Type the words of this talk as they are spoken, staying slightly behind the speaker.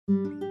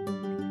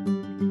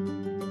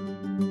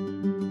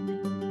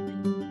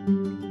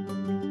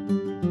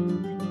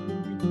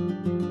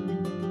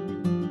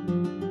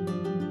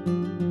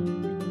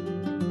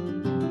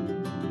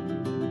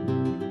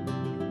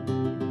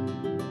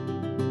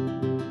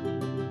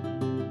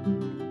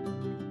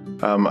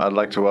I'd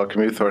like to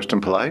welcome you,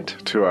 Thorsten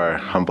Polleit, to our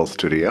humble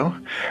studio.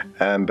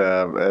 And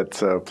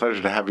it's a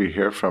pleasure to have you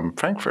here from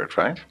Frankfurt,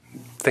 right?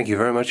 Thank you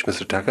very much,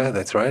 Mr. Tucker.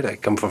 That's right. I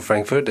come from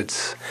Frankfurt.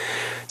 It's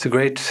a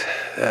great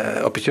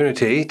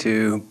opportunity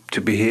to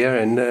be here,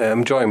 and I'm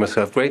enjoying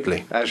myself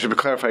greatly. I should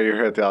clarify, you're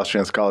here at the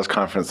Austrian Scholars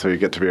Conference, so you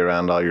get to be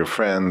around all your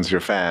friends,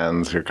 your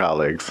fans, your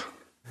colleagues.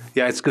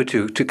 Yeah, it's good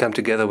to come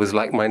together with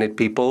like-minded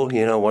people,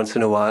 once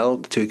in a while,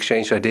 to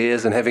exchange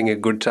ideas and having a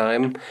good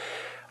time.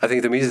 I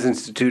think the Mises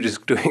Institute is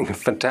doing a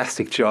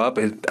fantastic job.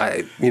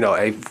 I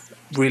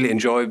really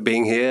enjoy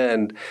being here,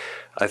 and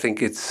I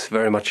think it's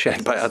very much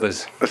shared by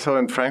others. So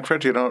in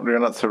Frankfurt, you're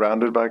not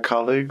surrounded by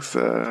colleagues?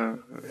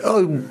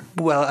 Oh,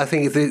 well, I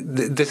think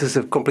this is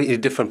a completely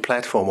different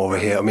platform over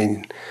here. I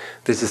mean,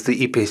 this is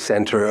the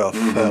epicenter of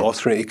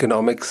Austrian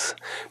economics,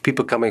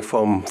 people coming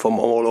from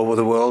all over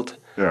the world.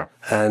 Yeah.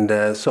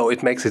 And so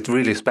it makes it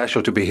really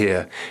special to be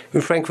here. In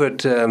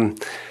Frankfurt,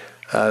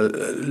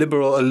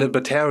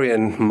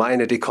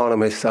 libertarian-minded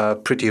economists are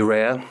pretty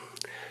rare.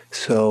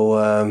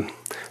 So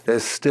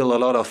there's still a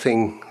lot of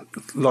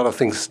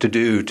things to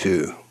do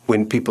to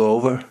win people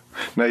over.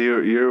 Now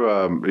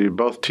you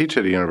both teach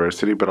at a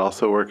university, but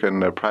also work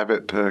in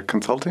private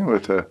consulting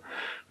with a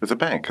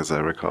bank, as I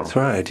recall. That's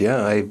right.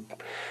 Yeah,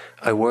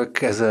 I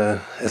work as a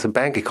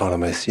bank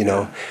economist.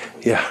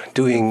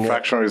 Doing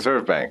fractional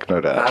reserve bank, no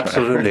doubt.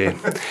 Absolutely.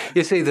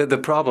 You see, the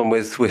problem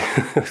with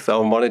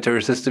our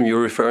monetary system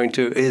you're referring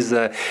to is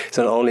it's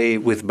not only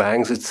with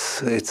banks;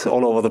 it's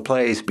all over the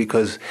place,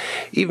 because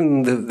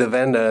even the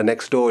vendor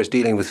next door is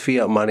dealing with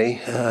fiat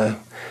money.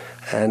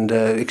 And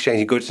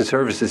exchanging goods and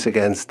services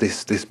against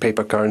this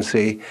paper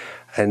currency.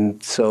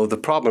 And so the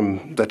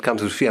problem that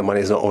comes with fiat money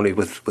is not only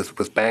with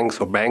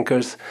banks or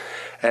bankers.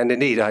 And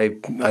indeed, I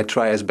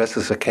try as best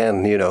as I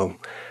can,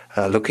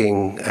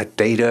 looking at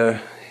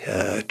data,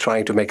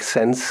 trying to make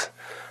sense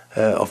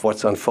of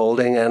what's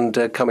unfolding,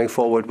 and coming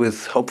forward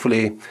with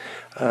hopefully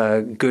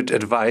good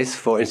advice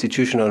for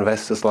institutional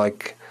investors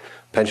like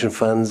pension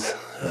funds,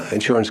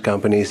 insurance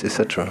companies,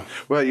 etc.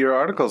 Well, your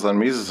articles on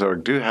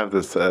Mises.org do have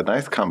this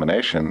nice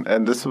combination,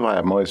 and this is why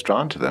I'm always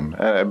drawn to them.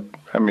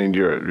 I mean,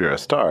 you're a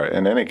star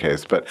in any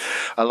case, but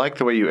I like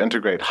the way you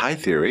integrate high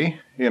theory,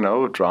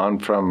 drawn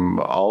from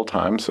all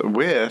times,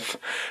 with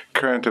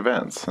current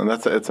events, and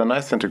it's a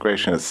nice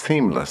integration. It's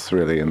seamless,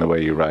 really, in the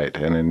way you write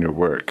and in your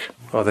work.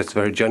 Oh, that's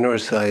very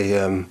generous.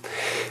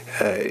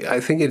 I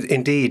think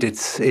indeed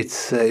it's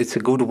a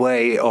good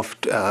way of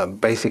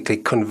basically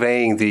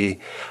conveying the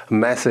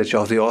message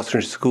of the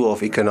Austrian School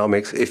of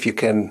Economics. If you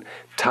can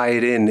tie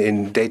it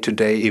in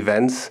day-to-day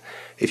events,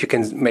 if you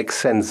can make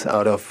sense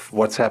out of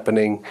what's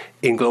happening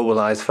in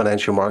globalized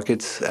financial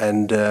markets,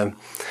 and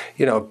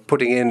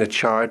putting in a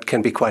chart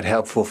can be quite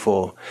helpful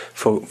for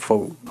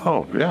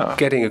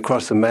getting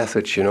across the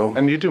message.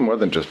 And you do more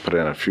than just put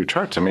in a few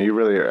charts. I mean, you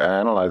really are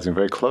analyzing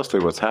very closely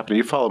what's happening.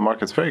 You follow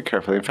markets very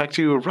carefully. In fact,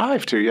 you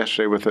arrived here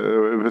yesterday with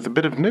a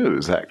bit of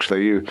news.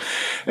 Actually, you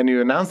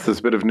announced this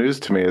bit of news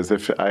to me as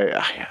if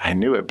I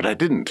knew it, but I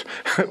didn't.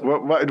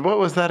 What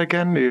was that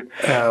again? It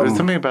was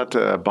something about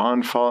a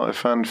bond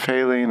fund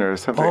failing or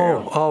something.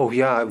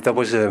 Yeah, there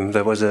was a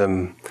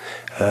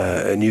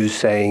news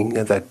saying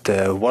that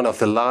one of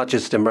the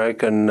largest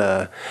American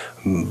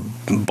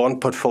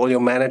bond portfolio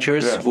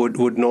managers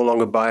would no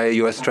longer buy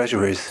U.S.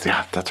 Treasuries.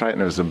 Yeah, that's right. And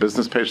there was a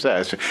business page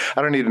there.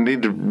 I don't even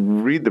need to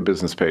read the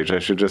business page. I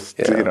should just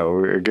get you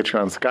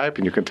on Skype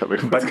and you can tell me.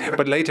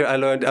 But later I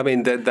learned. I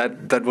mean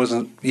that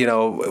wasn't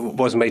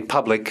wasn't made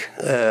public,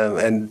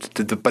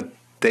 but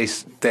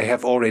they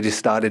have already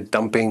started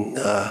dumping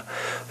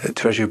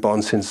treasury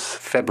bonds since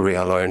February,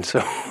 I learned. So,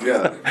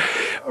 yeah.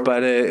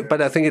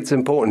 But I think it's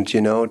important,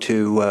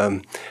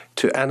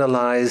 to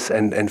analyze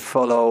and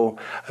follow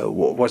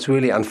what's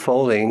really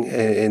unfolding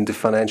in the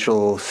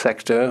financial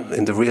sector,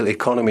 in the real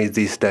economy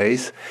these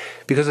days,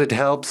 because it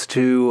helps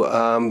to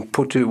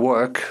put to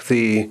work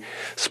the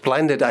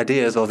splendid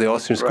ideas of the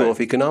Austrian School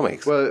of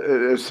Economics.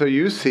 Well, so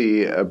you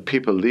see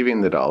people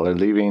leaving the dollar,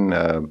 leaving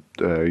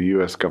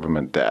U.S.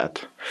 government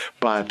debt,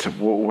 but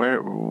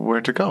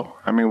where to go?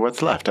 I mean,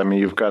 what's left? I mean,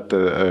 you've got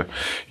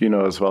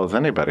as well as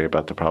anybody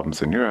about the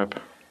problems in Europe.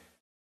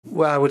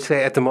 Well, I would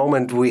say at the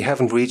moment we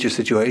haven't reached a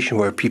situation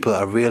where people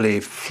are really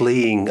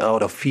fleeing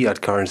out of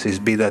fiat currencies,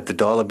 be that the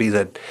dollar, be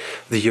that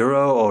the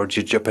euro or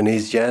the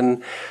Japanese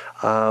yen.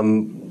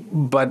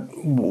 But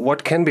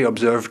what can be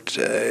observed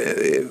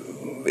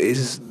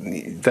is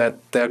that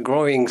there are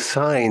growing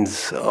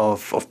signs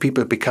of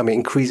people becoming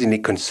increasingly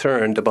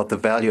concerned about the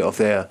value of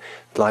their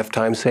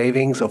lifetime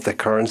savings, of their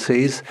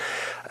currencies.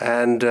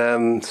 And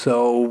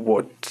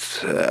so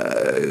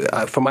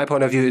from my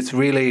point of view, it's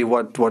really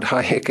what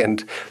Hayek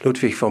and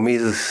Ludwig von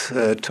Mises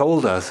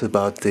told us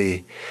about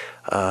the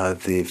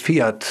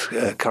fiat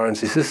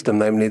currency system,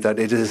 namely that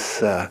it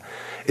is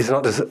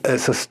not a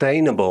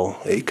sustainable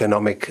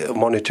economic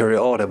monetary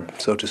order,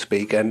 so to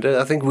speak. And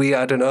I think we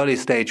are at an early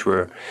stage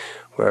where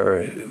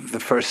were the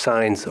first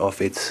signs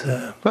of its.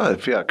 Well,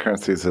 fiat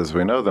currencies, as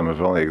we know them,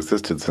 have only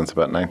existed since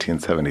about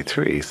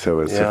 1973, so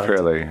it's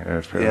fairly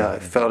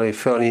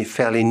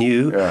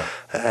new, Yeah.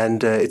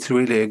 and it's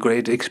really a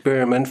great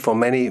experiment for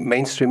many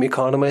mainstream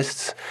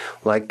economists,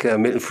 like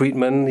Milton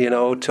Friedman.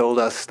 Told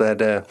us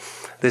that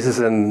this is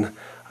an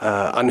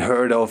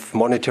unheard of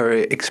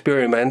monetary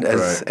experiment,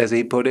 as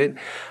he put it,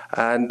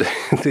 and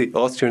the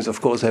Austrians, of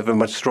course, have a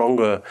much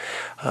stronger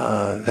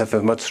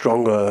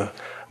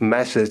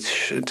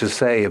message to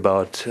say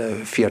about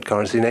fiat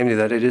currency, namely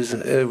that it is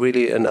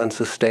really an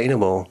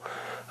unsustainable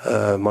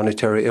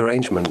monetary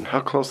arrangement. How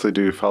closely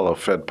do you follow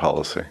Fed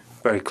policy?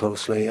 Very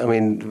closely. I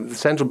mean,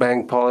 central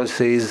bank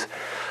policies,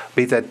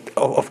 be that,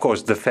 of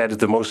course, the Fed is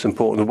the most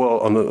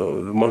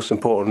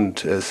important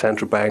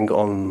central bank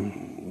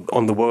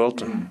on the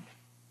world.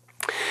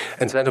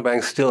 And central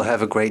banks still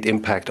have a great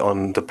impact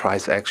on the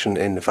price action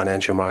in the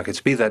financial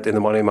markets, be that in the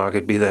money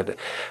market, be that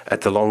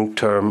at the long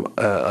term,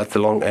 at the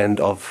long end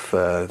of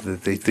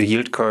the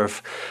yield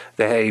curve.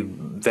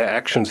 Their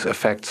actions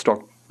affect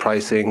stock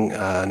pricing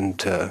and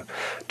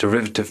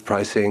derivative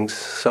pricings.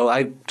 So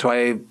I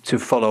try to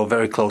follow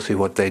very closely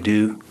what they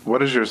do.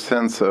 What is your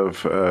sense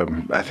of,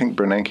 I think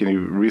Bernanke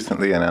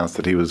recently announced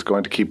that he was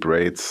going to keep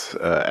rates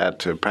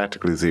at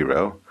practically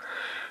zero.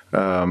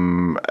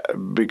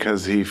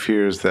 Because he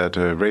fears that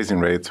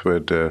raising rates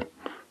would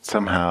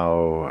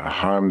somehow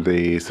harm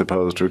the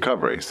supposed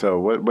recovery. So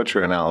what's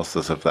your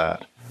analysis of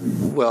that?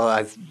 Well,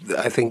 I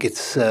think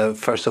it's,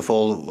 first of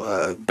all,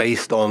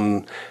 based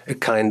on a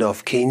kind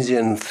of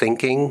Keynesian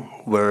thinking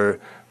where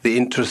the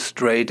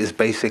interest rate is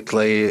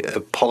basically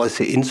a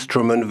policy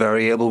instrument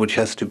variable which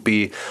has to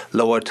be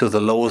lowered to the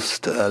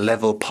lowest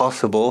level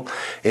possible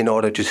in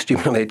order to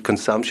stimulate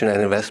consumption and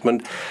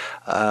investment.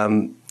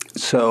 And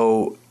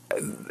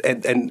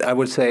I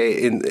would say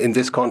in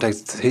this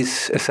context,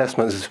 his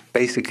assessment is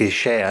basically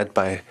shared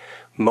by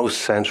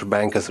most central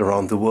bankers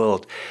around the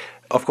world.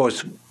 Of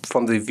course,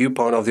 from the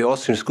viewpoint of the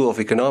Austrian School of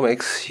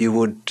Economics, you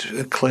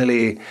would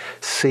clearly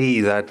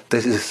see that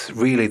this is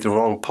really the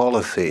wrong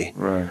policy.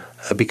 Right.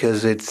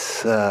 Because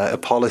it's a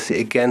policy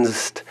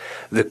against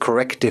the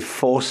corrective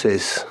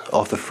forces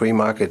of the free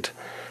market.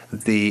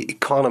 The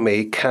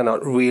economy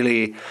cannot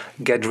really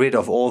get rid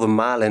of all the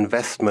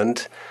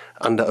malinvestment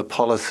under a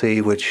policy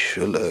which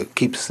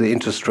keeps the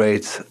interest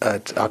rates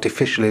at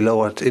artificially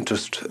lowered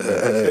interest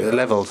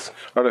levels.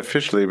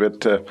 Artificially,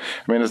 but I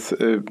mean,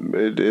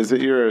 is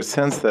it your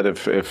sense that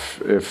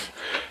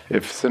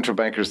if central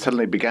bankers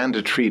suddenly began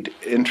to treat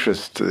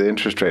the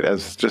interest rate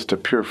as just a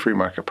pure free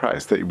market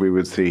price, that we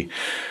would see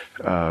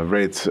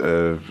rates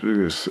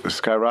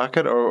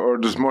skyrocket, or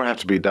does more have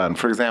to be done?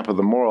 For example,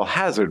 the moral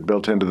hazard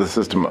built into the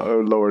system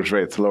lowers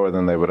rates lower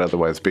than they would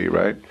otherwise be,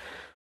 right?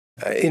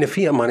 In a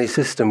fiat money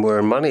system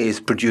where money is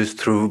produced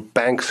through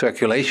bank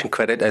circulation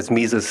credit, as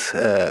Mises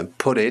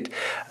put it,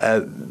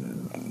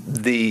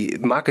 the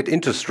market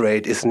interest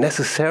rate is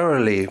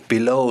necessarily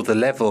below the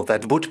level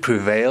that would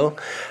prevail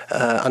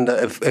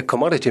under a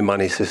commodity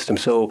money system.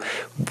 So,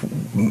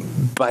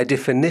 by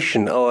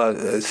definition,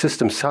 our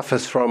system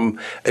suffers from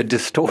a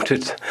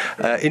distorted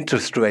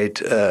interest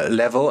rate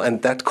level,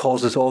 and that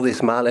causes all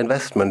this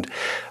malinvestment.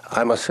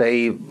 I must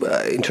say,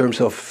 in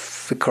terms of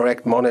the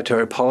correct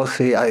monetary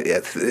policy,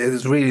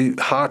 it's really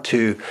hard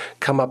to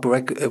come up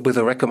with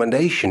a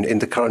recommendation in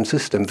the current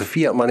system. The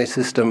fiat money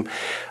system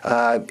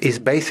is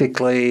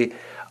basically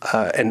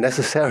and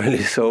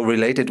necessarily so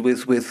related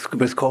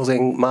with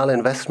causing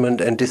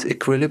malinvestment and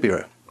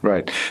disequilibrium.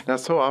 Right. Now,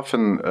 so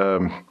often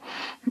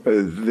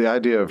the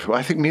idea of, well,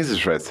 I think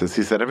Mises writes this,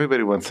 he said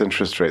everybody wants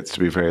interest rates to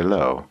be very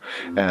low.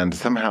 And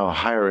somehow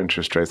high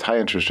interest rates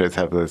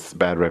have this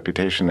bad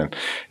reputation.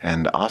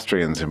 And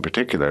Austrians in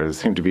particular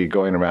seem to be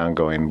going around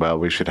going, well,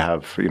 we should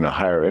have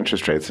higher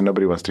interest rates, and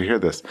nobody wants to hear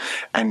this.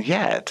 And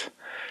yet,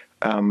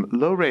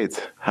 low rates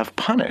have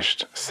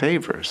punished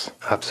savers.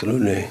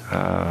 Absolutely.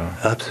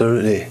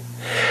 Absolutely.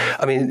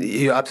 I mean,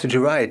 you're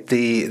absolutely right.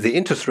 The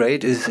interest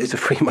rate is a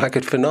free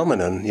market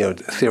phenomenon.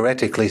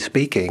 Theoretically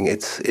speaking,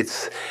 it's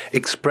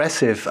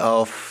expressive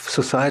of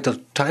societal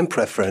time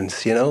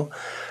preference.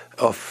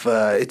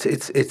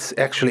 It's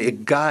actually a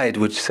guide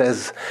which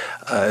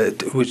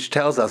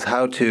tells us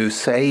how to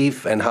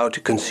save and how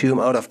to consume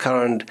out of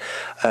current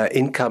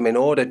income in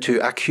order to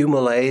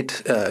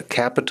accumulate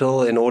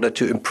capital, in order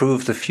to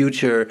improve the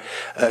future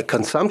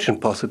consumption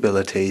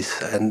possibilities.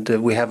 And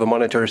we have a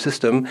monetary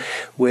system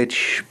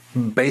which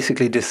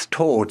basically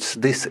distorts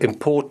this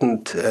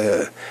important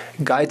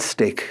guide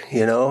stick,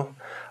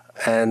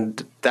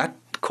 and that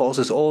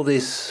causes all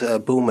this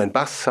boom and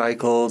bust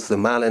cycles, the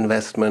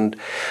malinvestment,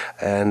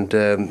 and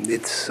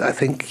I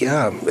think,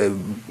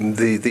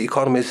 the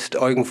economist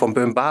Eugen von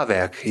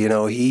Boehm-Bawerk,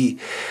 he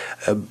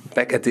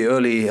back at the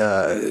early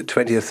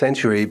 20th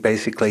century,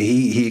 basically,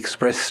 he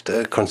expressed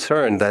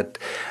concern that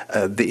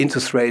the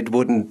interest rate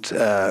wouldn't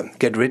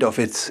get rid of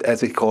its,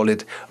 as he called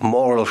it,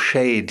 moral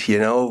shade,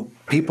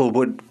 people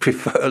would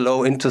prefer a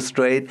low interest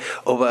rate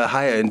over a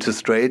higher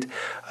interest rate,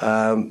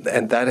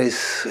 and that is,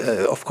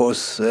 of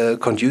course,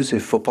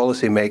 conducive for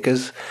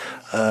policymakers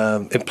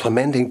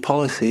implementing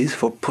policies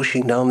for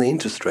pushing down the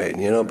interest rate.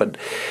 But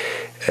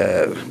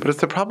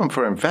it's a problem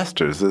for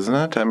investors, isn't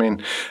it? I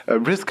mean,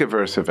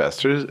 risk-averse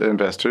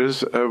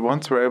investors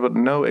once were able to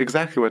know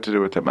exactly what to do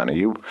with their money.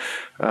 You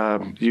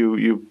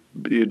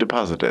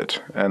deposit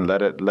it and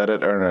let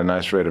it earn a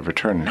nice rate of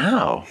return.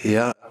 Now,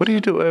 what do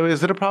you do?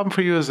 Is it a problem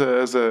for you as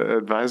a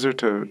advisor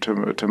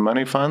to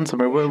money funds? I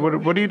mean,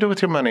 what do you do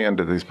with your money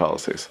under these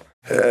policies?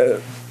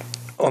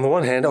 On the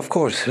one hand, of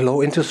course,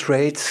 low interest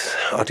rates,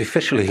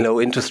 artificially low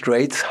interest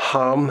rates,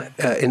 harm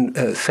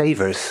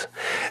savers.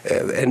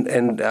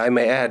 And I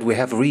may add, we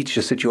have reached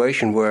a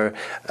situation where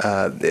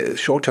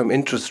short-term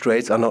interest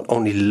rates are not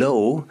only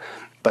low,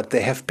 but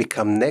they have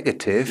become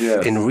negative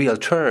in real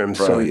terms.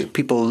 Right. So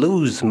people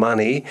lose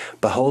money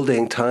by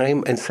holding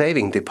time and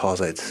saving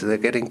deposits.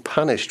 They're getting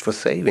punished for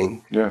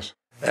saving. Yes.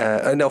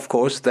 And of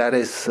course, that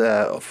is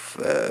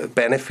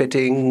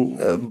benefiting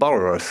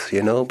borrowers,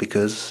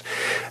 because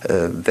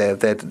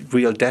that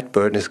real debt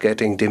burden is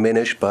getting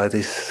diminished by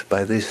this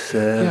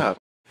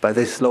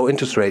low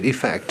interest rate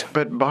effect.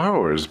 But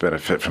borrowers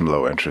benefit from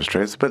low interest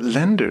rates, but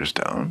lenders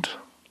don't,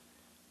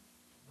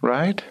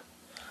 right?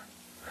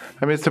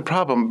 I mean, it's a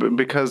problem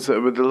because the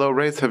low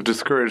rates have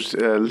discouraged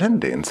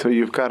lending, so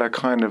you've got a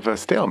kind of a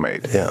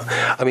stalemate. Yeah,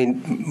 I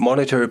mean,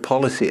 monetary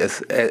policy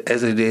as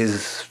it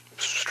is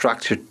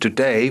structured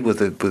today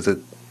with a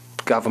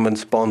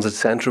government-sponsored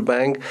central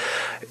bank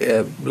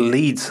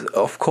leads,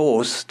 of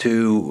course,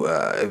 to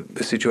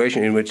a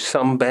situation in which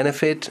some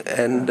benefit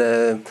and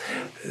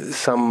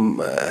some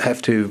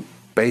have to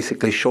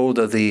basically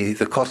shoulder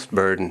the cost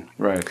burden.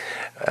 Right.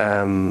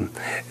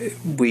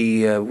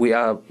 We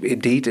are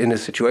indeed in a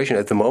situation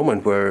at the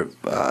moment where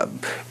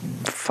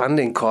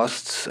funding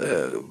costs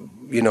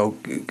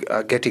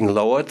are getting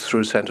lowered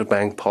through central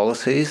bank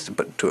policies,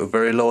 but to a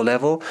very low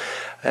level.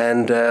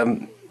 And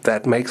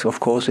that makes, of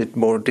course, it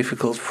more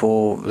difficult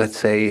for, let's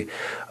say,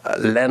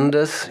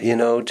 lenders,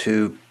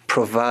 to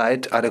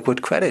provide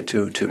adequate credit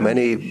to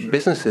many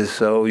businesses.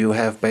 So you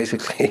have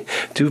basically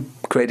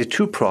created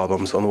two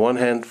problems. On the one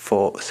hand,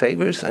 for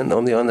savers, and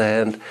on the other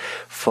hand,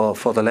 for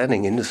the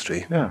lending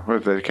industry. Yeah,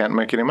 well, they can't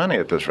make any money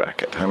at this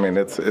racket. I mean,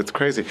 it's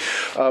crazy.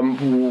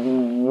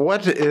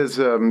 What is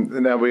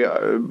now?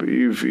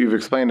 You've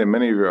explained in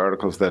many of your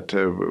articles that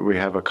we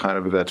have a kind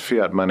of that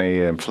fiat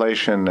money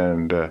inflation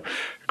and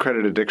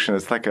credit addiction.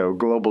 It's like a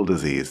global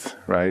disease,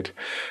 right?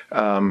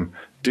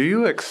 Do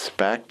you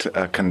expect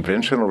a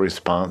conventional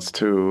response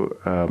to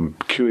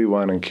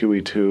QE1 and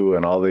QE2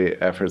 and all the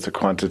efforts of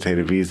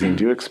quantitative easing?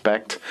 Do you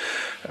expect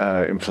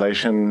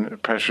inflation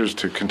pressures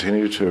to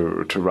continue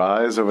to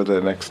rise over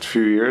the next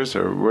few years,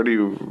 or what do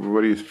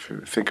you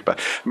think about?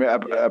 I mean,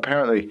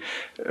 apparently,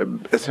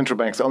 central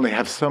banks only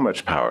have so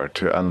much power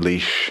to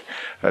unleash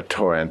a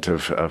torrent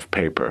of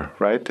paper,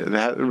 right?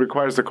 That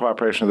requires the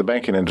cooperation of the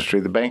banking industry.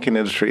 The banking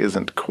industry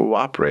isn't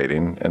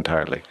cooperating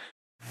entirely.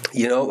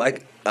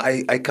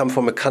 I come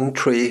from a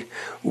country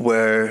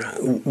where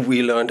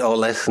we learned our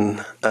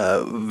lesson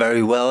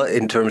very well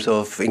in terms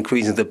of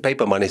increasing the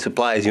paper money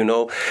supplies. In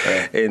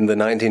the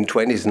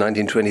 1920s,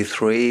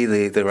 1923,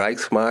 the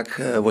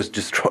Reichsmark was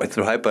destroyed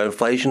through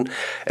hyperinflation.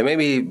 And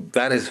maybe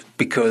that is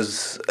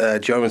because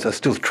Germans are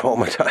still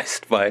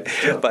traumatized by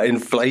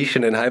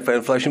inflation and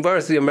hyperinflation,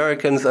 whereas the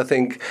Americans, I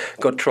think,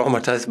 got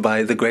traumatized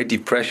by the Great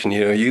Depression.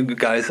 You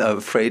guys are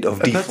afraid of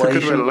deflation. That's a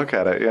good way to look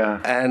at it, yeah.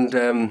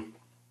 And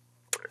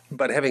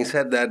but having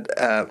said that,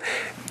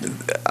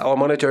 our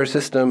monetary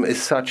system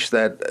is such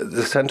that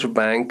the central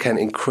bank can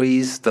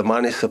increase the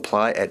money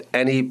supply at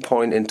any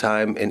point in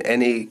time in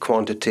any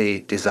quantity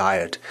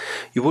desired.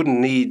 You wouldn't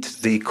need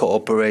the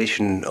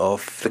cooperation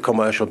of the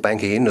commercial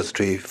banking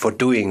industry for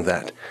doing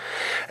that.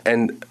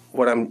 And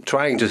what I'm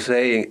trying to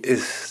say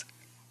is,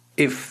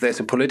 if there's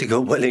a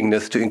political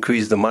willingness to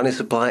increase the money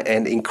supply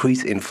and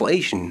increase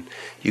inflation,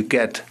 you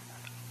get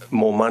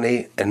more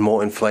money and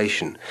more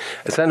inflation.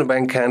 A central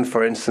bank can,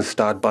 for instance,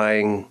 start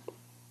buying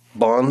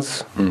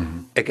bonds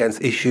against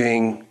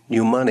issuing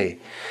new money.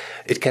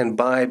 It can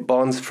buy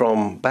bonds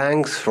from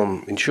banks,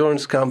 from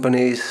insurance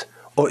companies,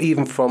 or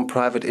even from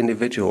private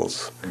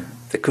individuals.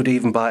 They could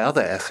even buy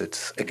other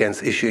assets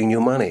against issuing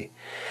new money.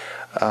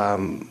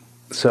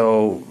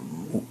 So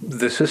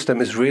the system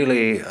is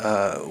really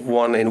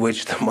one in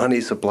which the money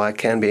supply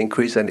can be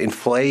increased and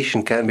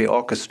inflation can be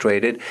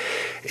orchestrated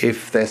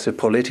if there's a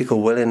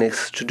political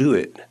willingness to do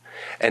it.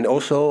 And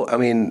also,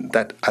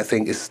 that I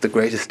think is the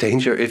greatest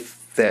danger if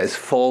there is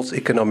false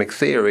economic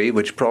theory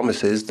which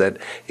promises that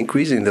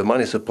increasing the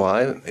money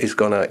supply is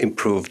going to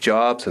improve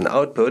jobs and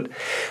output.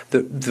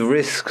 The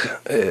risk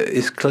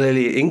is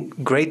clearly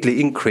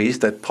greatly increased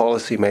that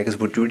policymakers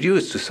would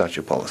reduce to such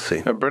a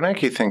policy.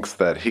 Bernanke thinks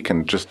that he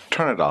can just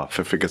turn it off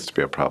if it gets to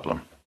be a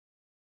problem.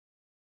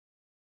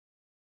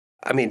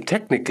 I mean,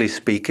 technically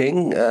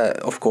speaking,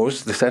 of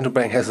course, the central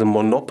bank has a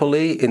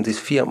monopoly in this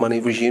fiat money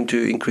regime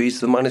to increase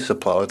the money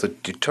supply, or to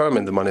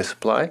determine the money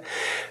supply.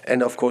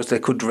 And of course, they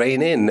could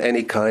rein in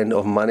any kind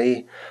of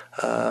money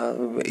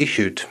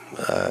issued.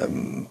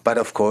 But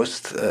of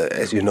course,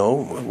 as you know,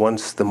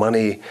 once the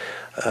money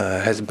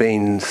has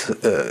been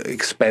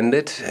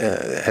expended,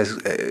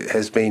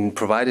 has been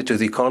provided to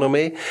the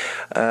economy,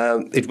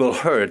 it will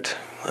hurt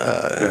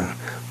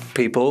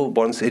people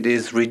once it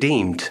is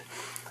redeemed.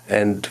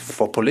 And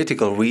for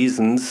political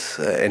reasons,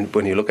 and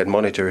when you look at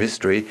monetary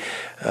history,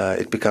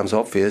 it becomes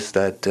obvious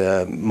that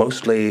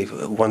mostly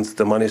once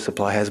the money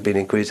supply has been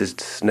increased,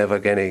 it's never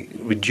getting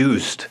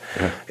reduced.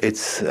 Yeah.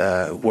 It's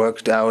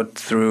worked out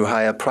through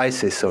higher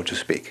prices, so to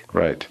speak.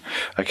 Right.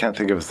 I can't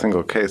think of a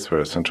single case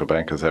where a central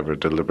bank has ever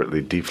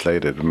deliberately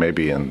deflated,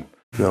 maybe in...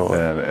 No,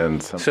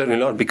 and certainly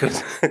not,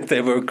 because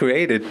they were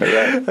created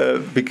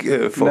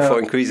for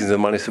increasing the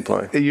money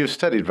supply. You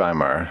studied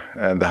Weimar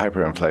and the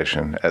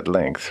hyperinflation at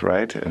length,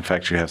 right? In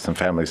fact, you have some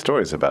family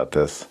stories about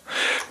this.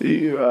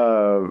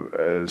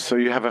 So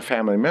you have a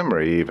family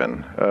memory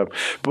even.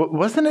 But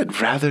wasn't it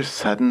rather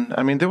sudden?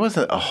 I mean, there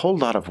wasn't a whole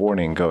lot of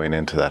warning going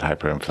into that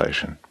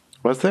hyperinflation,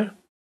 was there?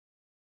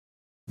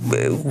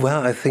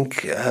 Well, I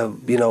think,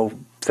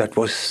 that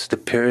was the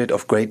period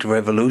of Great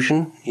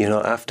Revolution,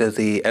 after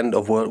the end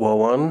of World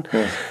War I.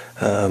 Yeah.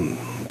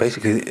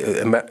 Basically,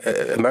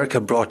 America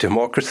brought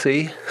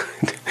democracy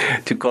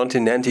to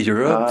continental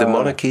Europe, the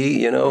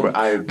monarchy,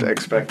 I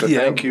expect a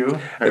thank you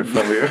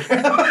from you.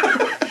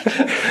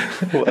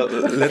 Well,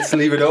 let's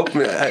leave it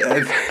open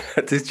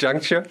at this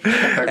juncture.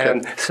 Okay.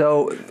 And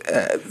so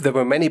there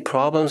were many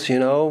problems,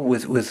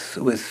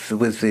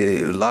 with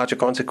the larger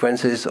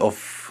consequences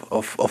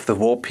of the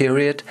war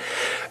period,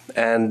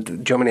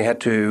 and Germany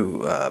had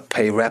to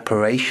pay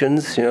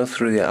reparations,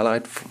 through the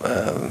Allied,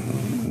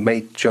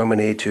 made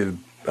Germany to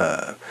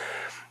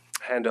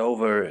hand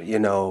over,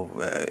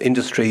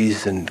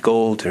 industries and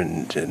gold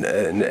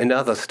and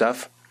other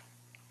stuff.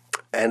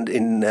 And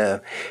in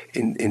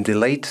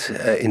late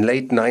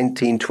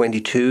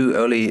 1922,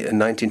 early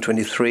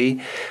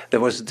 1923, there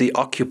was the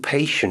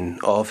occupation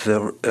of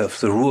the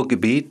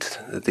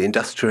Ruhrgebiet, the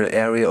industrial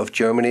area of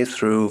Germany,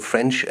 through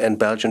French and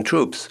Belgian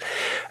troops.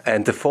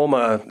 And the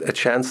former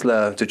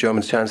chancellor, the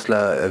German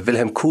chancellor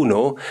Wilhelm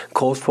Kuno,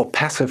 called for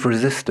passive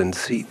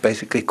resistance. He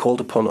basically called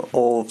upon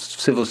all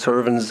civil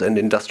servants and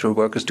industrial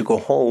workers to go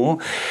home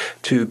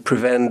to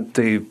prevent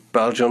the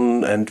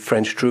Belgian and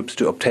French troops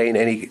to obtain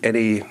any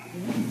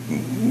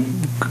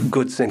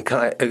goods and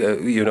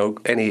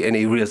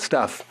any real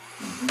stuff.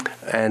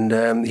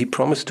 And he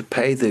promised to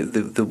pay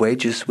the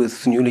wages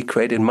with newly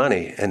created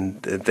money, and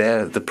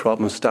there the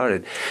problem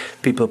started.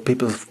 It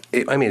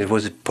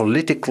was a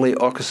politically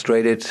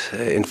orchestrated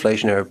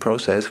inflationary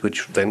process,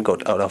 which then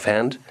got out of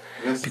hand.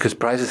 Yes. Because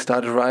prices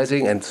started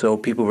rising, and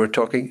so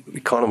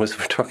economists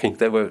were talking,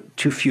 there were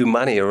too few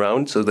money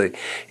around, so they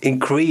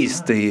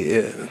increased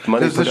the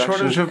money production. There's a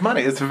shortage of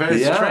money. It's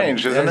very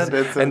strange, isn't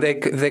it? And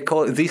they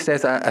call it, these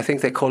days, I think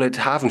they call it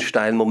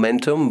Hafenstein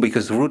momentum,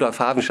 because Rudolf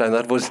Hafenstein,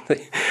 that was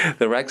the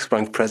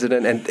Reichsbank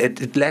president, and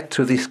it led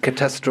to this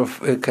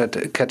catastrophic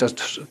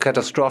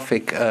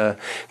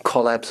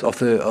collapse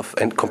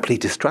and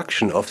complete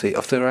destruction of the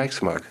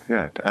Reichsmark.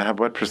 Yeah.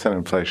 What percent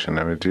inflation?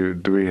 I mean,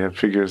 do we have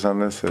figures on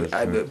this?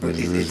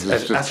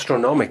 It's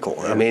astronomical.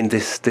 I mean,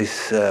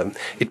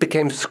 it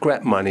became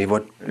scrap money.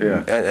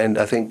 And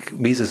I think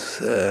Mises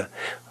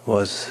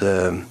was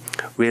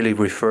really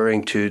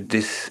referring to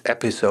this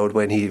episode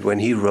when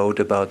he wrote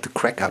about the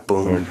crack-up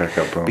boom.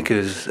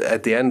 Because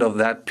at the end of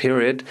that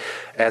period,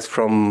 as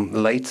from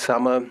late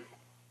summer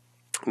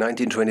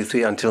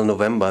 1923 until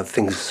November,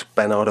 things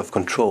spun out of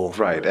control.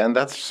 Right, and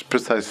that's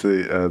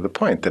precisely the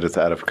point, that it's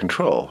out of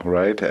control,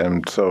 right?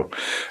 And so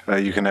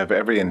you can have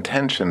every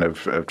intention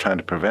of trying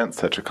to prevent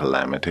such a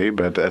calamity,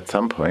 but at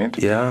some point,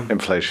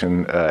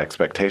 inflation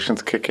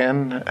expectations kick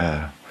in.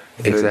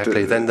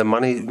 Exactly. Then the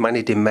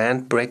money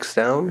demand breaks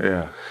down.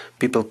 Yeah.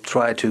 People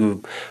try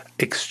to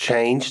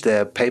exchange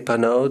their paper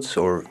notes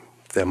or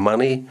their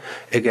money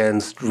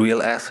against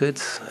real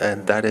assets,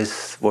 and that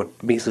is what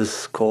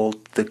Mises called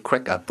the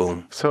crack-up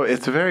boom. So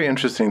it's a very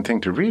interesting thing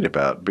to read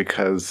about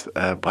because,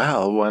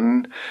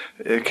 one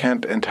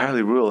can't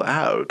entirely rule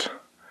out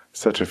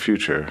such a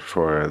future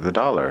for the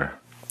dollar.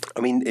 I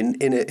mean,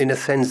 in a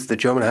sense, the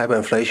German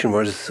hyperinflation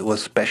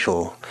was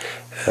special.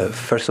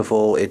 First of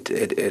all, it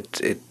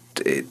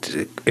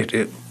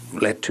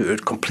led to a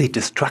complete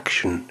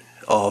destruction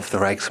of the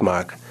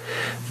Reichsmark.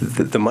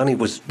 The money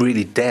was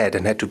really dead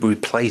and had to be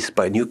replaced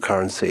by new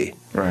currency.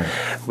 Right.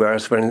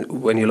 Whereas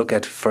when you look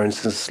at, for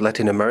instance,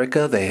 Latin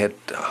America, they had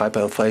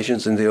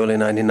hyperinflations in the early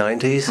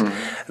 1990s.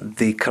 Mm-hmm.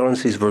 The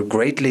currencies were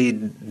greatly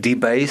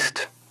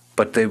debased,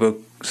 but they were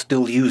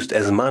still used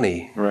as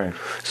money. Right.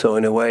 So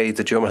in a way,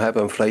 the German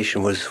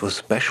hyperinflation was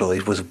special.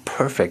 It was a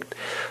perfect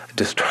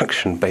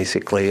destruction,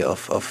 basically,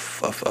 of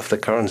the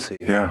currency.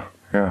 Yeah.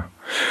 Yeah.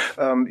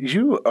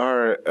 You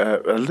are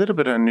a little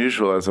bit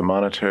unusual as a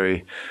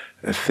monetary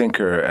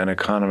thinker and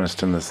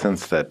economist in the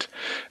sense that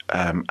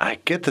I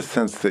get the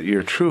sense that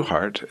your true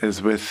heart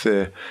is with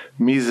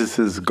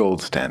Mises's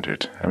gold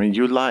standard. I mean,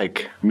 you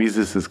like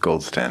Mises's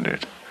gold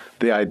standard,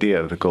 the idea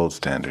of the gold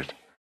standard.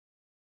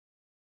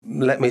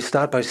 Let me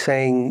start by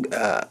saying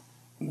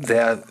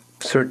there are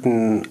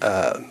certain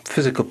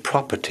physical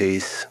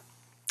properties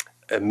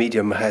a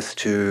medium has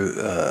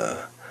to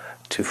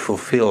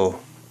fulfill.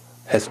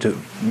 Has to,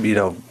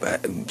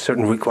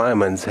 certain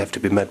requirements have to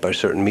be met by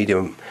certain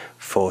medium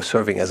for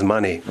serving as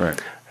money.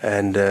 Right.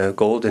 And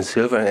gold and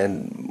silver,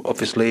 and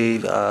obviously.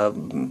 They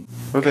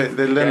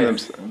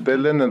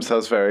lend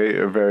themselves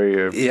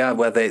very. Yeah,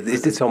 well,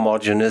 it's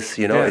homogeneous.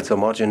 It's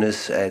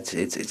homogeneous.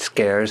 It's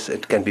scarce.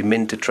 It can be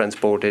minted,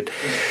 transported.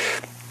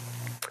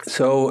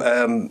 So.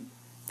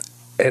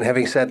 And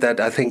having said that,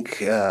 I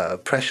think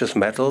precious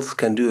metals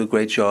can do a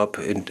great job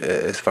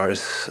as far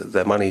as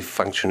the money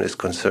function is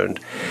concerned.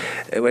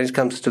 When it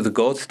comes to the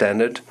gold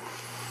standard,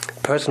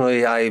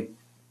 personally, I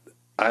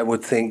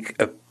would think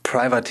a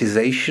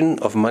privatization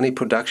of money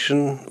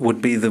production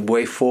would be the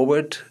way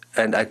forward.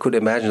 And I could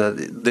imagine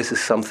that this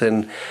is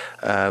something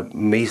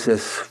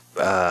Mises,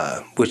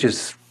 which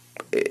is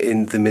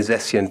in the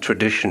Misesian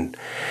tradition.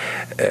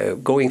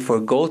 Going for a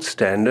gold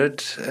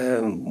standard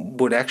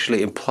would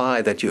actually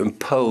imply that you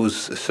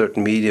impose a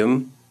certain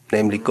medium,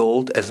 namely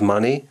gold, as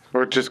money.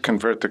 Or just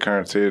convert the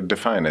currency,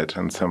 define it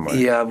in some way.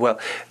 Yeah, well,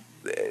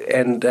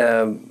 and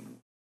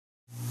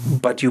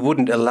but you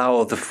wouldn't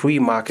allow the free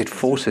market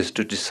forces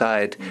to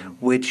decide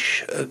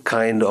which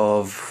kind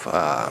of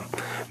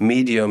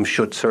medium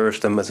should serve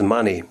them as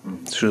money,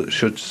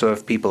 should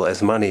serve people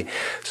as money.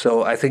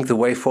 So I think the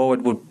way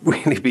forward would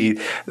really be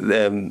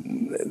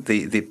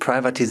the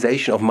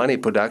privatization of money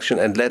production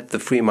and let the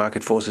free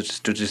market forces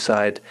to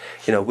decide,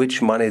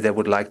 which money they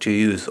would like to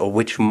use or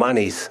which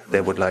monies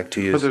they would like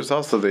to use. But there's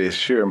also the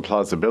sheer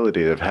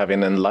implausibility of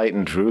having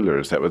enlightened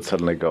rulers that would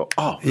suddenly go,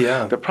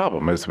 the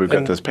problem is we've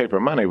got this paper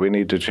money, we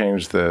need to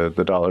change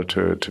the dollar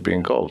to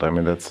being gold. I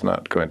mean, that's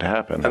not going to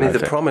happen. I mean, the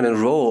prominent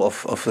role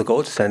of the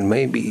gold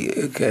standard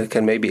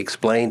can maybe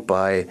explained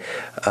by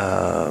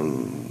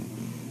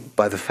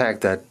the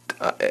fact that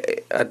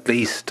at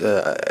least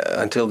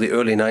until the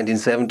early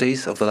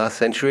 1970s of the last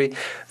century,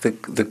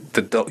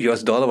 the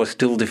US dollar was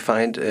still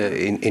defined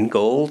in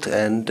gold,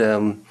 and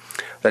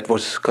that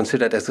was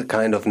considered as a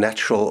kind of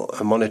natural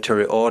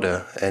monetary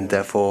order, and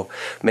therefore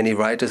many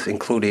writers,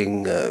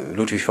 including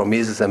Ludwig von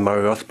Mises and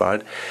Mario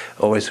Rothbard,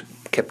 always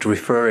kept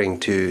referring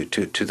to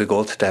the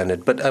gold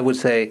standard. But I would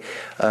say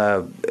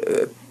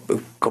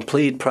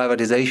complete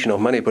privatization of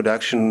money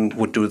production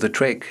would do the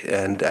trick.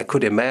 And I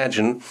could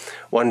imagine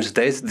once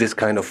there's this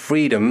kind of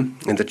freedom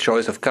in the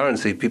choice of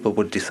currency, people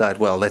would decide,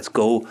 well, let's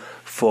go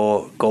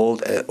for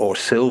gold or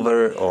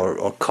silver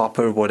or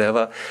copper,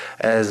 whatever,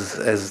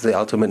 as the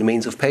ultimate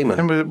means of payment.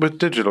 And with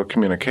digital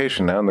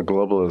communication now and the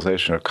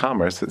globalization of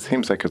commerce, it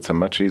seems like it's a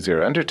much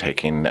easier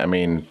undertaking. I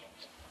mean,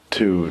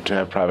 to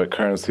have private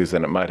currencies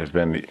than it might have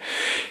been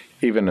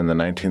even in the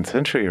 19th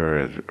century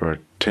or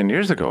 10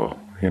 years ago,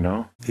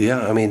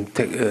 Yeah, I mean,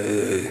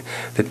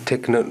 the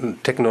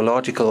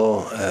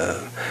technological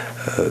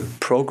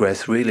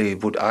progress really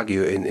would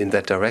argue in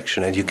that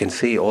direction. And you can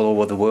see all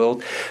over the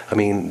world, I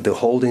mean, the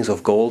holdings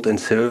of gold and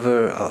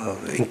silver are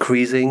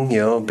increasing,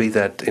 be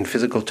that in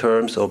physical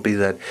terms or be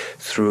that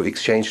through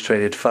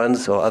exchange-traded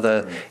funds or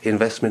other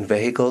investment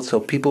vehicles. So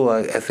people,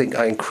 I think,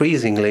 are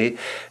increasingly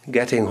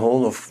getting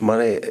hold of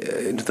money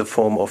in the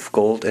form of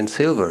gold and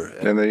silver.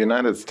 In the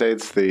United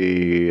States,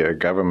 the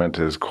government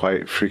is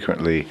quite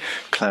frequently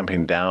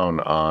clamping down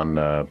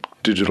on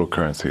digital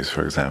currencies,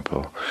 for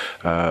example.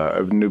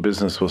 A new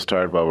business will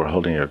start while we're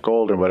holding your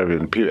gold or whatever,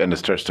 and it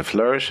starts to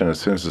flourish. And as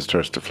soon as it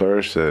starts to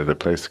flourish, the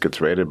place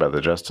gets raided by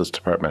the Justice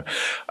Department.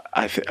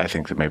 I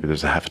think that maybe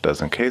there's a half a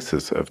dozen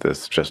cases of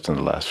this just in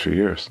the last few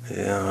years.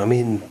 Yeah, I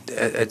mean,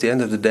 at the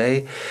end of the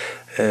day,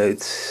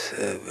 it's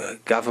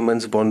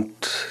governments want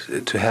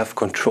to have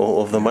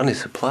control of the money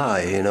supply,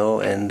 and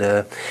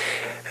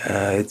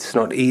it's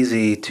not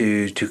easy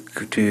to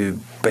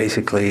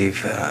basically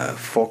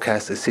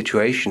forecast a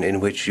situation in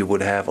which you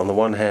would have, on the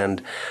one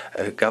hand,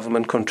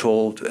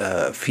 government-controlled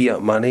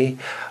fiat money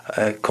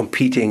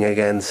competing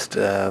against,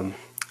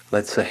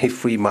 let's say,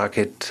 free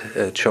market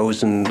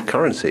chosen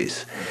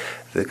currencies.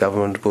 The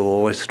government will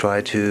always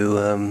try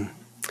to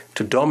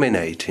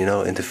dominate,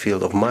 in the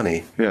field of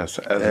money. Yes,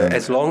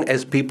 as long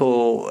as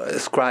people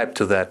ascribe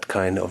to that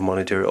kind of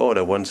monetary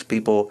order. Once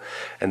people,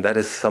 and that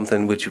is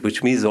something which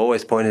Mises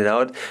always pointed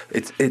out.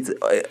 It's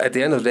at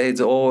the end of the day,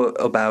 it's all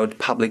about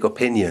public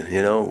opinion.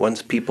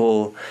 Once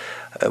people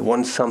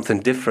want something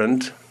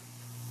different,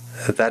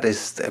 that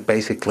is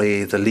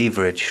basically the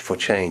leverage for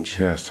change.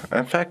 Yes.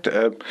 In fact,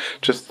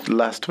 just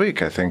last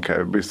week, I think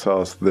we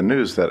saw the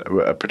news that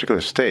a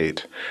particular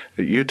state,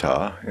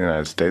 Utah,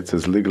 United States,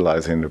 is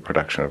legalizing the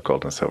production of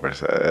gold and silver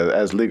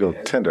as legal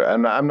tender.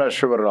 And I'm not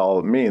sure what it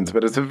all means,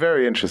 but it's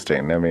very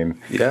interesting. I mean,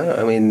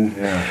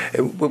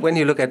 when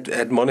you look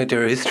at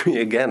monetary history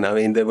again, I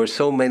mean, there were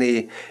so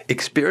many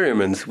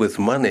experiments with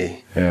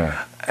money.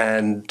 Yeah.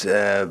 And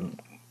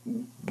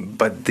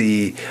but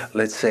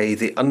let's say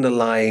the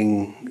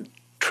underlying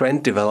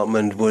trend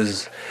development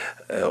was,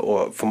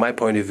 or from my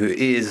point of view,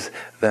 is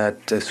that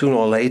sooner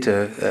or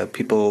later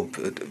people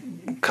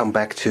come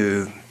back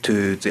to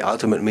the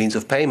ultimate means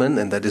of payment,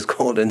 and that is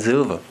gold and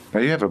silver. Now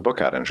you have a book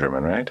out in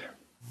German, right?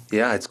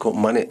 Yeah, it's called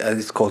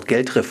it's called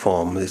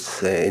Geldreform.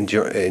 It's in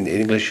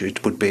English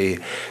it would be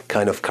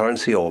kind of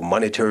currency or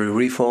monetary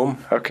reform.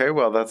 Okay,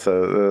 well that's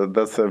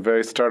a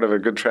very start of a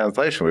good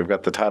translation. We've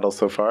got the title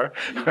so far.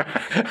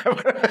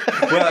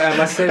 Well, I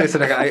must say this: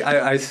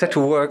 I set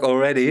to work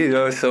already,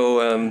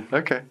 so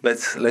okay.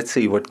 Let's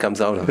see what comes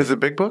out of it. Is it a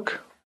big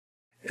book?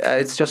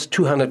 It's just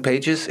 200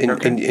 pages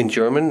in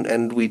German,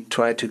 and we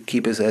try to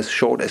keep it as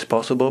short as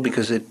possible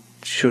because it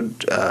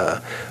should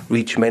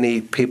reach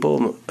many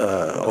people,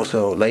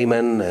 also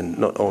laymen and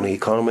not only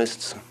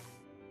economists.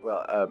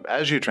 Well,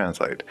 as you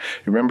translate,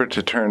 remember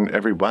to turn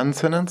every one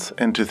sentence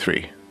into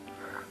three.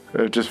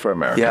 Just for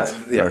Americans.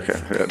 Yeah. Okay.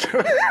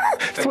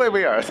 That's the way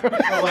we are.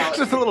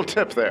 Just a little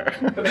tip there.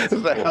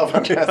 Just a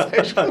helpful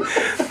translation.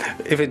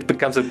 If it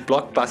becomes a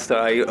blockbuster,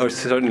 I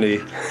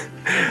certainly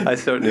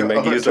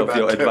make use of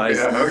your advice.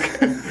 Yeah,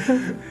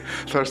 okay.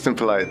 Thorsten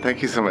Polleit,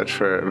 thank you so much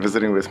for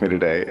visiting with me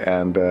today,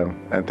 and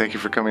thank you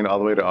for coming all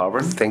the way to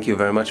Auburn. Thank you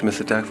very much,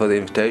 Mr. Tag, for the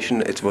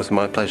invitation. It was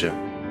my pleasure.